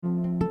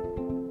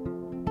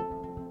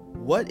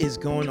What is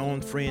going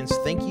on, friends?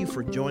 Thank you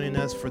for joining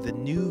us for the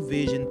New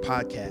Vision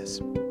podcast.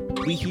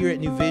 We here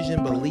at New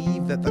Vision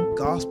believe that the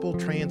gospel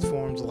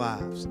transforms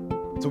lives.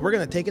 So we're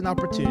going to take an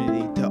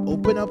opportunity to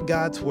open up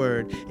God's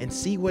word and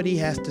see what he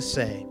has to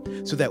say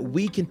so that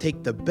we can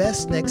take the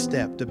best next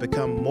step to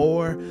become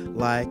more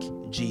like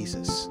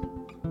Jesus.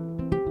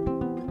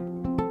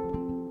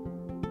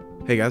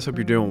 Hey guys, hope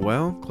you're doing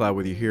well. Cloud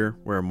with you here.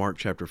 We're in Mark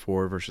chapter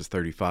 4, verses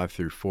 35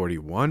 through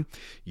 41.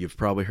 You've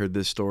probably heard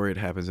this story. It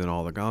happens in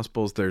all the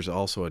Gospels. There's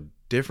also a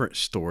different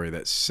story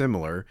that's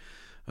similar,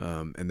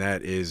 and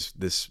that is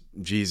this: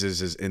 Jesus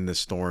is in the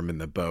storm in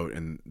the boat,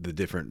 and the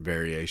different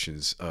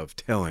variations of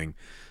telling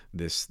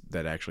this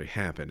that actually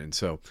happened. And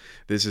so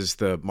this is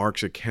the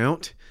Mark's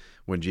account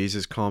when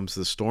Jesus calms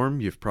the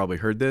storm. You've probably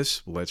heard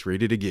this. Let's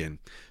read it again.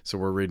 So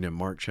we're reading in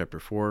Mark chapter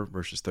 4,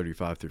 verses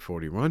 35 through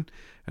 41,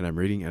 and I'm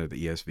reading out of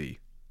the ESV.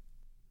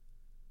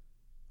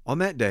 On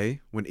that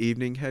day, when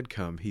evening had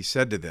come, he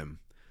said to them,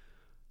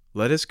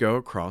 "Let us go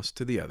across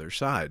to the other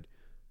side."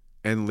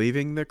 And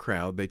leaving the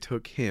crowd, they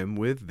took him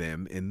with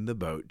them in the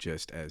boat,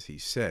 just as he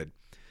said.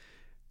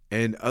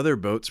 And other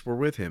boats were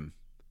with him.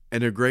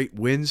 And a great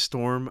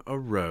windstorm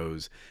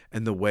arose,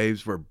 and the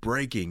waves were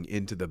breaking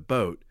into the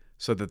boat,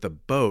 so that the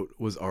boat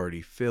was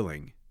already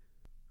filling.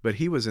 But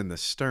he was in the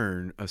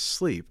stern,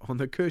 asleep on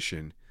the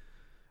cushion.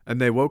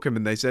 And they woke him,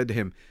 and they said to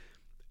him,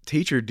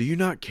 "Teacher, do you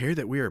not care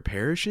that we are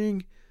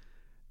perishing?"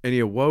 And he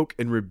awoke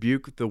and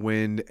rebuked the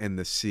wind and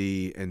the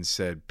sea, and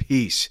said,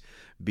 "Peace,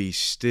 be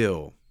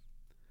still."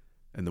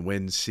 And the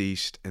wind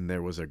ceased, and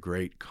there was a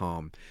great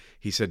calm.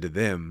 He said to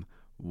them,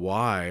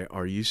 "Why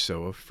are you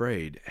so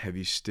afraid? Have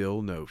you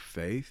still no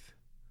faith?"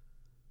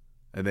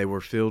 And they were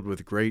filled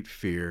with great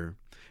fear,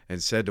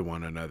 and said to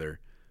one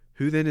another,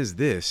 "Who then is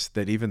this,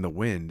 that even the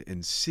wind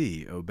and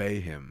sea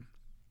obey him?"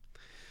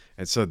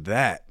 And so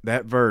that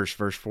verse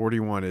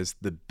 41, is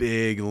the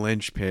big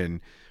linchpin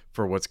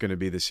for what's going to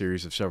be the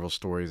series of several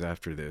stories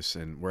after this.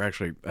 And we're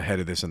actually ahead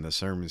of this in the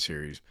sermon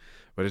series.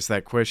 But it's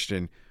that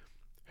question,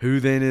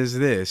 who then is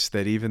this,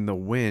 that even the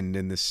wind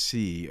and the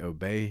sea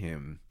obey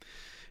him?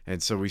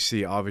 And so we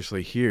see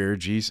obviously here,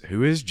 Jesus.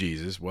 Who is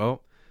Jesus?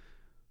 Well,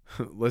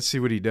 let's see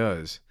what he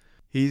does.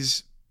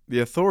 He's the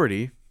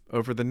authority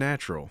over the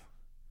natural.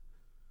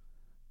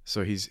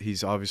 So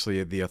he's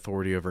obviously the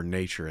authority over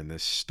nature in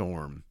this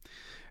storm.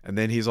 And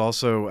then he's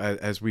also,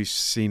 as we've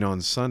seen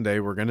on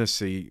Sunday, we're going to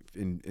see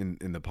in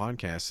the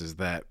podcast, is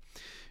that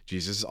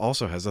Jesus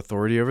also has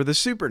authority over the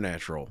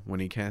supernatural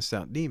when he casts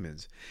out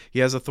demons. He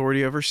has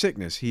authority over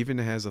sickness. He even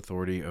has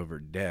authority over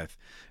death.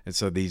 And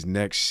so these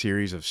next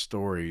series of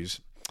stories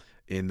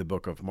in the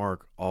book of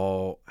Mark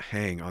all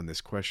hang on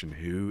this question: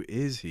 who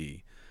is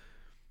he?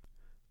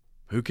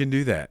 Who can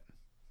do that?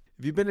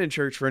 If you've been in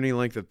church for any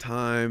length of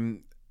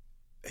time,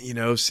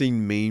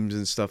 seen memes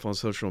and stuff on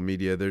social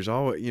media, there's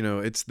always,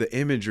 it's the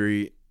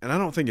imagery, and I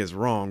don't think it's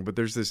wrong, but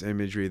there's this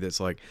imagery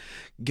that's like,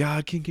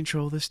 God can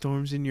control the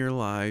storms in your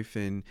life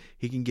and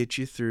he can get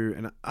you through.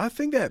 And I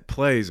think that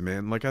plays,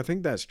 man. Like, I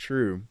think that's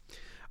true.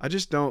 I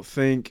just don't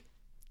think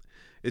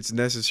it's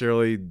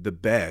necessarily the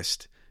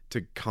best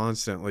to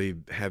constantly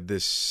have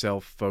this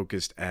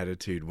self-focused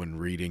attitude when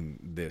reading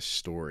this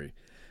story.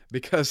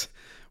 Because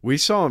we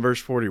saw in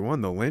verse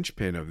 41, the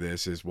linchpin of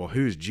this is, well,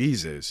 who's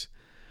Jesus?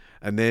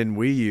 And then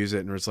we use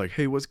it and it's like,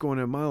 hey, what's going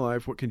on in my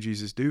life? What can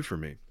Jesus do for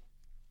me?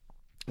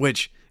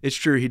 Which, it's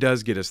true, he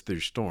does get us through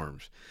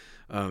storms.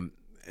 And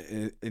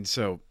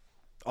so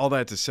all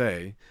that to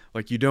say,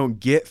 like, you don't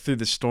get through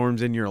the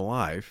storms in your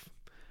life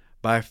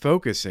by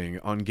focusing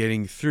on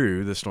getting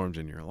through the storms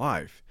in your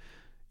life.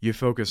 You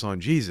focus on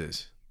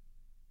Jesus,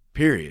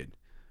 period.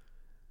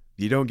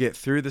 You don't get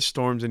through the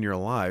storms in your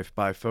life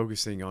by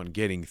focusing on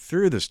getting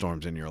through the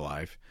storms in your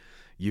life.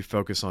 You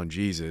focus on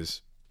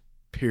Jesus,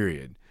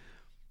 period.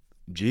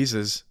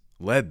 Jesus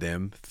led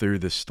them through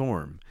the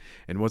storm.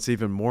 And what's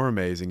even more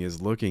amazing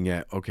is looking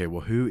at, okay,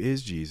 well, who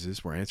is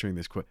Jesus? We're answering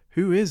this question.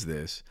 Who is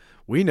this?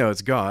 We know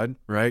it's God,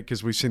 right?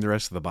 Because we've seen the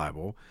rest of the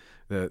Bible.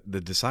 The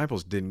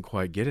disciples didn't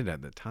quite get it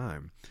at the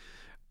time.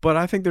 But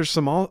I think there's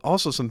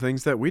also some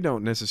things that we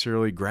don't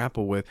necessarily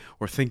grapple with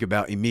or think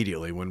about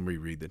immediately when we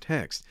read the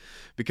text.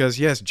 Because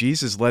yes,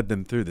 Jesus led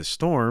them through the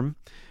storm.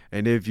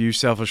 And if you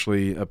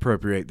selfishly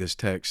appropriate this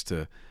text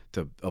to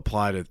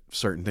apply to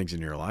certain things in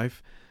your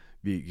life,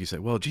 you say,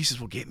 well, Jesus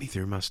will get me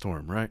through my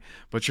storm, right?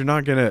 But you're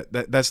not going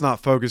to, that's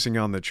not focusing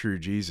on the true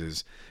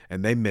Jesus,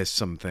 and they miss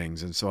some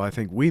things. And so I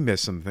think we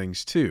miss some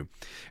things too.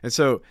 And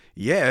so,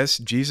 yes,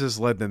 Jesus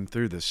led them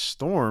through the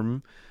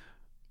storm,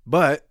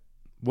 but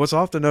what's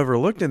often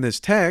overlooked in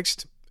this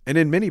text, and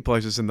in many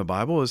places in the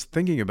Bible, is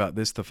thinking about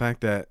this, the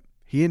fact that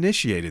he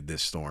initiated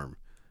this storm.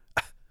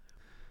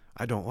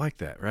 I don't like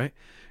that, right?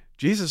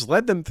 Jesus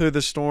led them through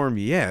the storm,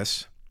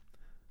 yes,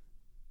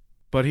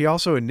 but he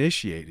also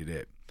initiated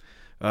it.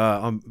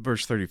 On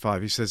verse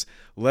 35, he says,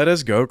 "Let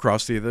us go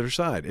across the other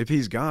side." If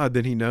he's God,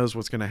 then he knows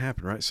what's going to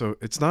happen, right? So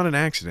it's not an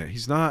accident.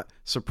 He's not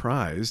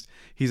surprised.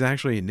 He's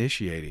actually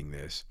initiating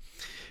this.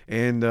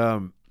 And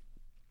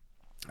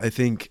I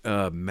think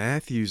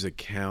Matthew's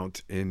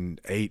account in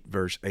 8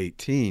 verse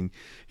 18,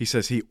 he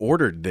says he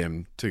ordered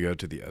them to go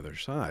to the other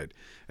side.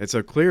 And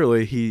so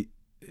clearly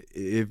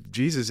if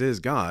Jesus is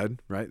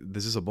God, right,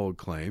 this is a bold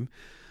claim.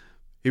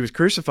 He was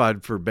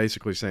crucified for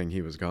basically saying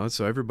he was God.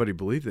 So everybody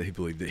believed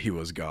that he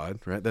was God,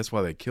 right? That's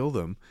why they killed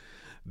him.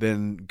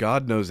 Then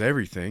God knows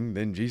everything.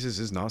 Then Jesus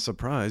is not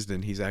surprised,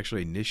 and he's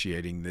actually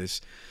initiating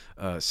this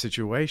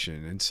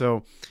situation. And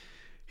so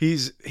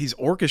he's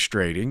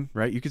orchestrating,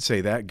 right? You could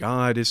say that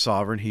God is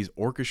sovereign. He's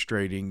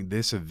orchestrating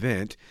this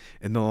event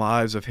in the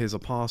lives of his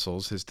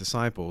apostles, his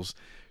disciples,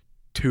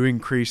 to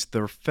increase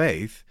their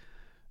faith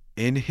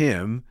in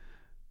him,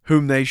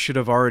 whom they should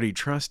have already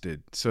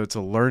trusted. So it's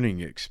a learning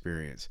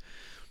experience.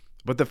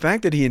 But the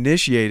fact that he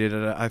initiated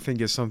it, I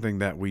think, is something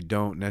that we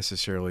don't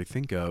necessarily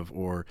think of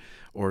or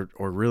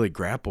really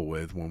grapple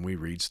with when we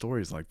read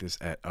stories like this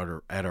at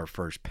our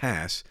first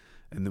pass,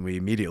 and then we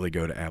immediately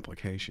go to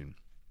application.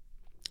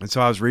 And so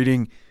I was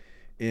reading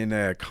in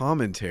a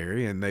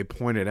commentary, and they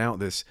pointed out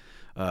this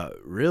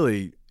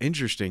really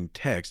interesting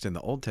text in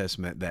the Old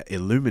Testament that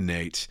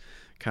illuminates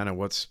kind of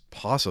what's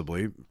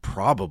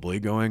probably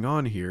going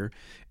on here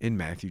in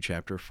Matthew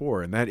chapter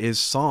 4, and that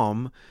is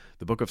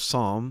the book of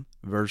Psalm,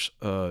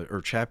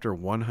 chapter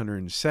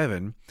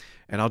 107,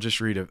 and I'll just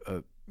read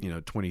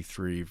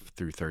 23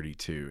 through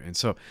 32. And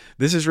so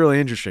this is really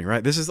interesting,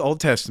 right? This is the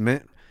Old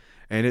Testament,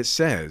 and it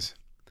says,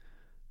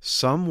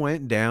 "Some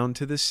went down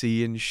to the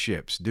sea in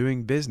ships,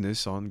 doing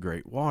business on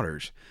great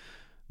waters.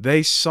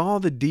 They saw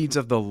the deeds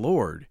of the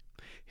Lord,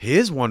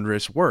 his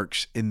wondrous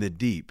works in the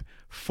deep,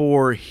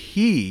 for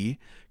he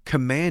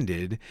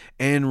commanded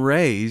and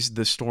raised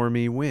the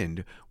stormy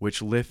wind,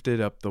 which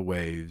lifted up the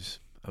waves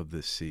of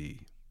the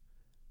sea."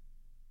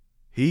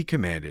 He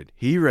commanded,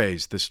 he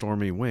raised the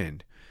stormy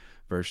wind.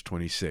 Verse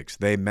 26,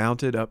 "They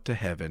mounted up to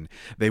heaven.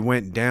 They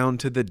went down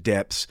to the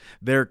depths.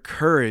 Their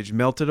courage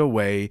melted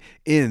away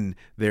in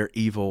their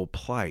evil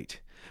plight.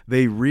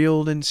 They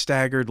reeled and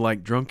staggered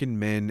like drunken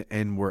men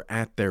and were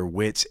at their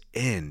wits'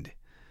 end.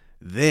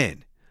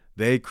 Then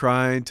they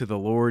cried to the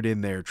Lord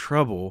in their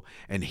trouble,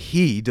 and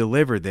he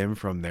delivered them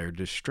from their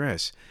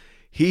distress.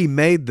 He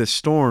made the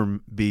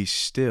storm be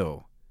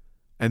still,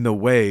 and the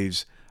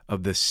waves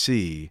of the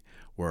sea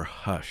were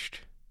hushed.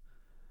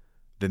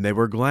 Then they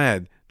were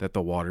glad that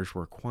the waters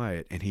were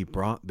quiet, and he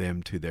brought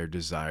them to their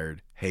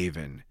desired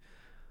haven.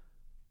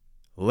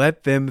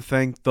 Let them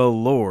thank the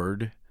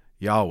Lord,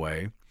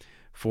 Yahweh,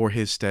 for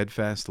his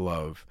steadfast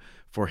love,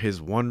 for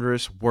his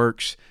wondrous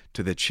works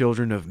to the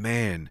children of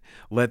man.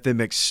 Let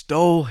them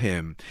extol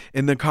him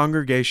in the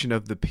congregation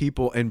of the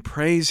people and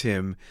praise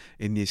him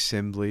in the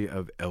assembly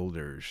of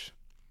elders."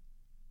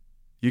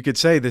 You could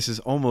say this is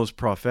almost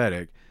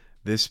prophetic,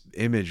 this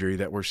imagery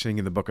that we're seeing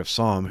in the book of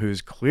Psalm,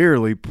 who's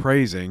clearly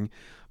praising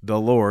the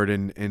Lord,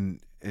 and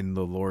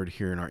the Lord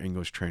here in our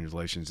English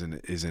translations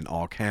is in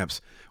all caps,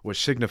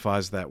 which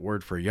signifies that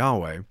word for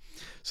Yahweh.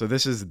 So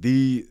this is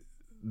the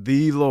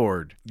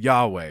Lord,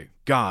 Yahweh,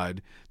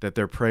 God, that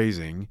they're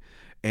praising,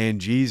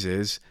 and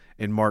Jesus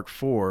in Mark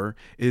 4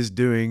 is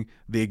doing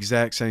the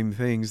exact same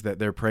things that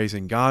they're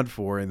praising God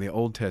for in the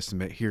Old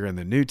Testament here in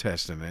the New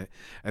Testament.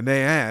 And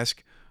they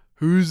ask,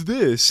 who's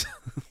this?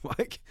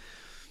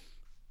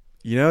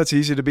 It's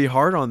easy to be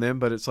hard on them,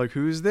 but it's like,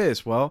 who's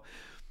this? Well,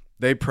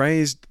 they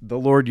praised the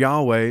Lord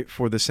Yahweh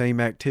for the same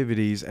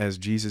activities as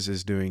Jesus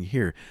is doing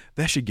here.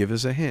 That should give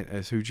us a hint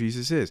as who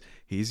Jesus is.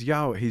 He's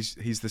Yahweh.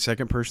 He's the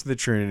second person of the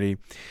Trinity.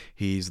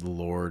 He's the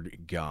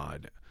Lord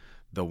God,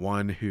 the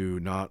one who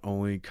not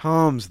only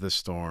calms the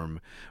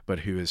storm, but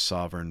who is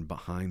sovereign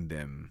behind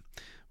them.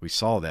 We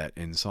saw that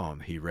in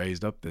Psalm. He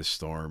raised up this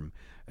storm,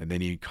 and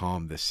then he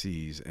calmed the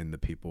seas, and the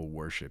people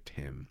worshiped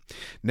him.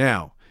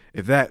 Now,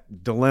 if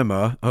that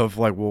dilemma of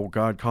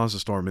God caused the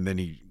storm and then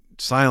he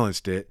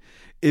silenced it,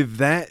 if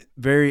that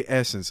very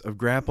essence of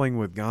grappling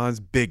with God's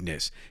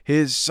bigness,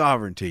 his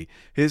sovereignty,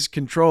 his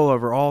control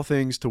over all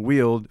things to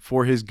wield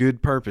for his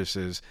good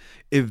purposes,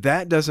 if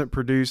that doesn't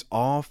produce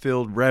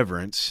awe-filled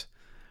reverence,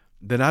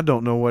 then I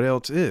don't know what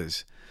else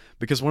is.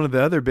 Because one of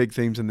the other big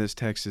themes in this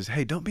text is,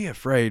 hey, don't be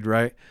afraid,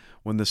 right,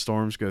 when the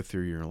storms go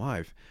through your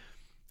life.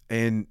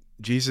 And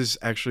Jesus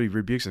actually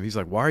rebukes them. He's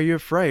like, why are you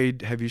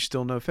afraid? Have you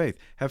still no faith?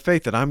 Have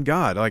faith that I'm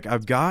God.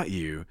 I've got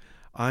you.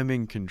 I'm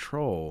in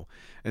control.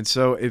 And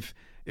so if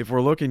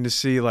we're looking to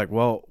see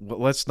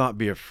let's not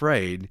be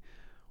afraid,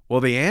 well,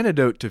 the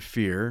antidote to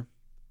fear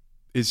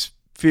is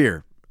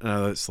fear.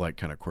 It's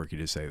kind of quirky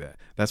to say that.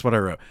 That's what I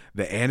wrote.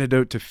 The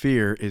antidote to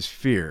fear is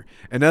fear.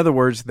 In other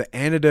words, the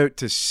antidote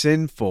to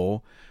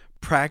sinful,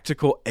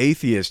 practical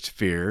atheist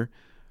fear,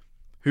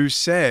 who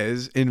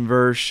says in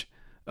verse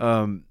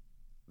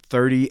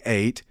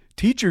 38,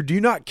 "Teacher, do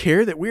you not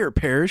care that we are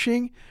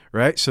perishing?"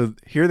 Right? So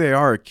here they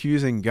are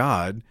accusing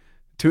God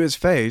to his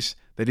face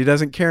that he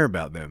doesn't care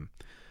about them.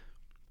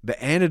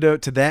 The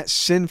antidote to that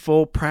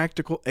sinful,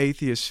 practical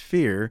atheist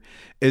fear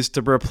is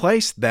to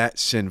replace that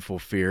sinful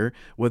fear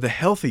with a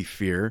healthy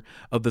fear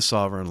of the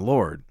sovereign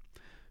Lord.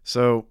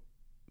 So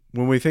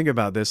when we think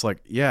about this,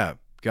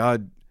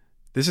 God,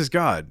 this is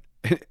God,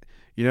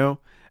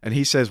 And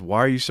he says, why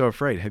are you so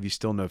afraid? Have you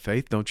still no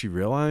faith? Don't you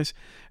realize?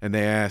 And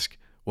they ask,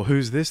 well,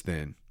 who's this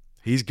then?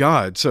 He's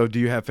God. So do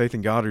you have faith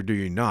in God or do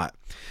you not?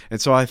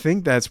 And so I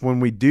think that's when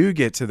we do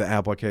get to the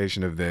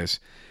application of this,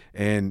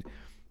 and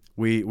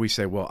we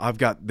say, well, I've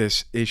got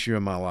this issue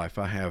in my life.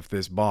 I have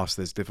this boss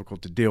that's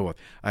difficult to deal with.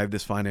 I have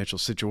this financial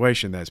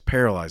situation that's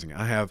paralyzing.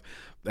 I have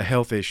a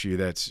health issue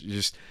that's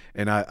just,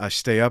 and I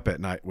stay up at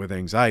night with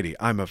anxiety.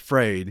 I'm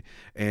afraid.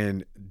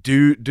 And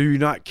do you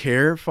not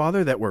care,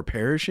 Father, that we're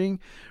perishing?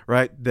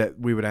 Right? That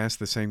we would ask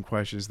the same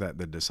questions that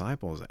the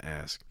disciples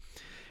ask.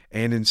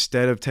 And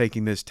instead of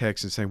taking this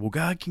text and saying, well,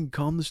 God can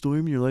calm the storm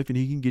in your life and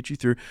he can get you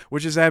through,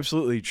 which is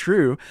absolutely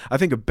true, I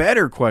think a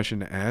better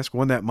question to ask,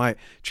 one that might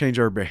change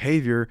our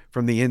behavior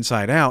from the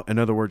inside out, in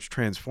other words,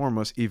 transform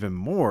us even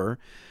more,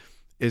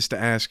 is to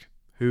ask,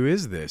 who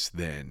is this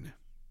then?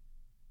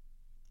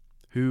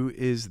 Who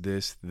is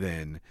this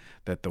then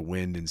that the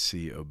wind and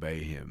sea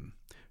obey him?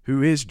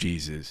 Who is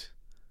Jesus?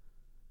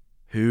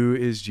 Who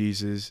is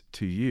Jesus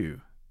to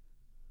you?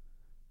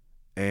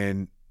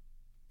 And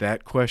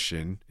that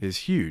question is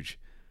huge,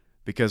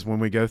 because when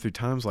we go through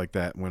times like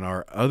that, when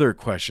our other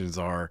questions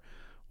are,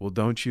 well,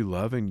 don't you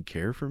love and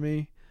care for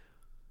me?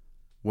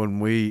 When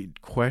we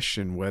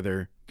question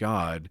whether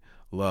God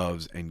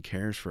loves and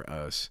cares for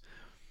us,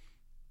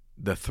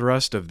 the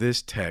thrust of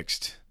this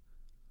text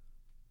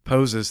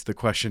poses the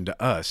question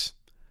to us,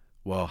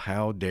 well,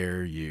 how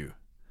dare you?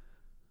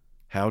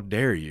 How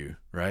dare you,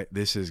 right?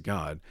 This is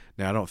God.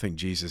 Now, I don't think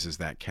Jesus is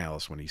that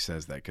callous when he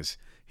says that, because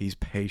he's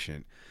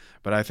patient.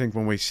 But I think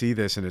when we see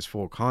this in its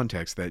full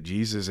context, that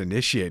Jesus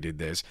initiated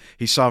this,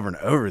 he's sovereign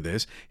over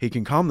this, he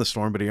can calm the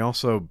storm, but he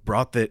also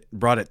brought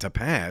it to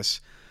pass.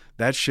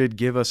 That should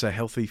give us a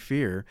healthy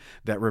fear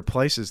that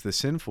replaces the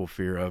sinful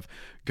fear of,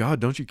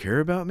 God, don't you care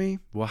about me?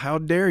 Well, how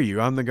dare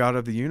you? I'm the God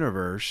of the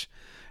universe.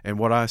 And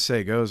what I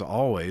say goes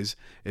always.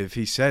 If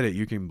he said it,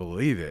 you can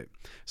believe it.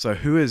 So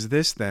who is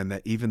this then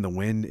that even the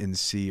wind and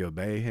sea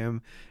obey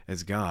him?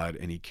 As God,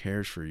 and he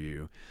cares for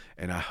you.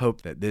 And I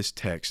hope that this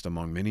text,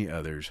 among many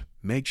others,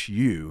 makes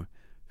you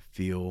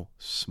feel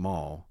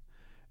small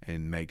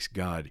and makes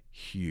God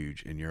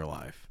huge in your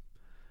life.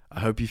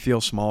 I hope you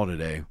feel small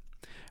today,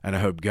 and I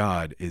hope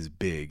God is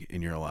big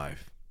in your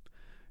life.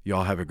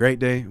 Y'all have a great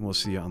day, and we'll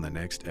see you on the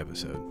next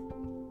episode.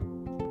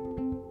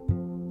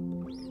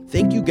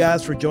 Thank you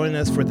guys for joining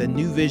us for the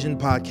New Vision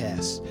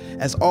podcast.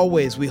 As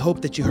always, we hope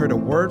that you heard a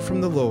word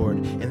from the Lord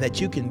and that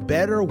you can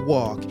better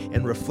walk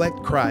and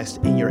reflect Christ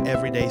in your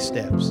everyday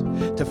steps.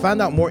 To find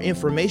out more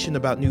information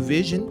about New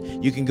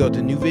Vision, you can go to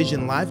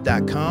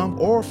newvisionlife.com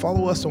or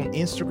follow us on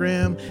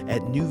Instagram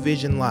at New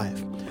Vision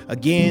Life.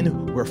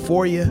 Again, we're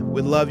for you,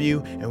 we love you,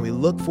 and we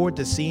look forward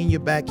to seeing you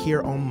back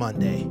here on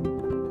Monday.